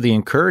also the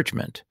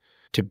encouragement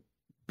to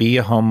be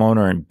a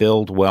homeowner and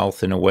build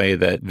wealth in a way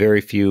that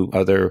very few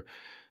other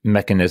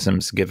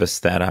mechanisms give us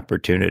that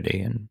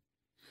opportunity. And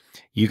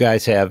you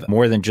guys have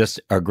more than just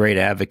are great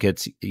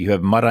advocates. You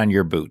have mud on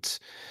your boots.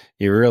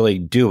 You really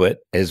do it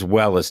as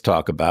well as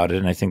talk about it.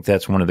 And I think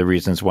that's one of the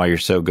reasons why you're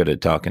so good at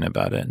talking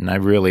about it. And I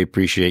really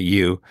appreciate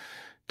you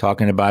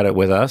talking about it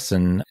with us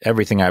and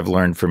everything I've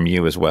learned from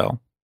you as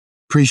well.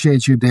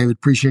 Appreciate you, David.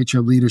 Appreciate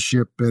your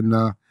leadership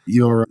and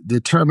your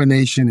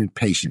determination and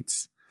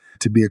patience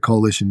to be a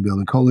coalition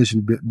building.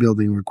 Coalition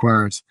building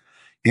requires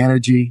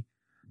energy,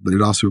 but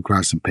it also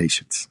requires some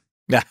patience.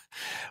 Yeah.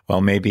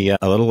 Well, maybe a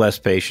little less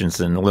patience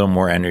and a little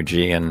more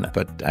energy.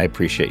 But I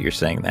appreciate your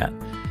saying that.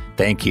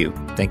 Thank you.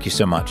 Thank you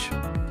so much.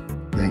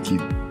 Thank you.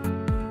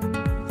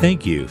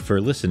 Thank you for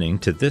listening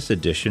to this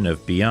edition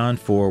of Beyond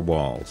Four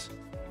Walls.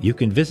 You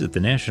can visit the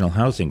National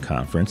Housing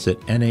Conference at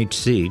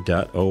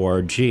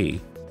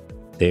nhc.org.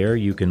 There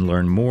you can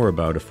learn more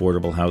about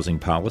affordable housing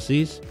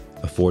policies,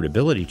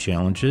 affordability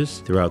challenges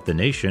throughout the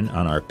nation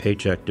on our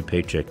Paycheck to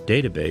Paycheck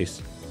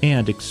database,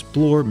 and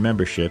explore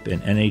membership in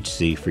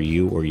NHC for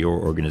you or your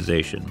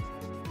organization.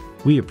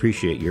 We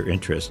appreciate your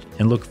interest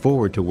and look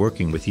forward to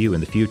working with you in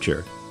the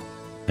future.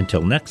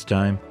 Until next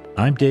time,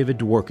 I'm David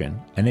Dworkin,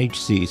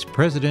 NHC's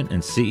President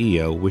and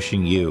CEO,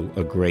 wishing you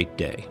a great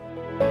day.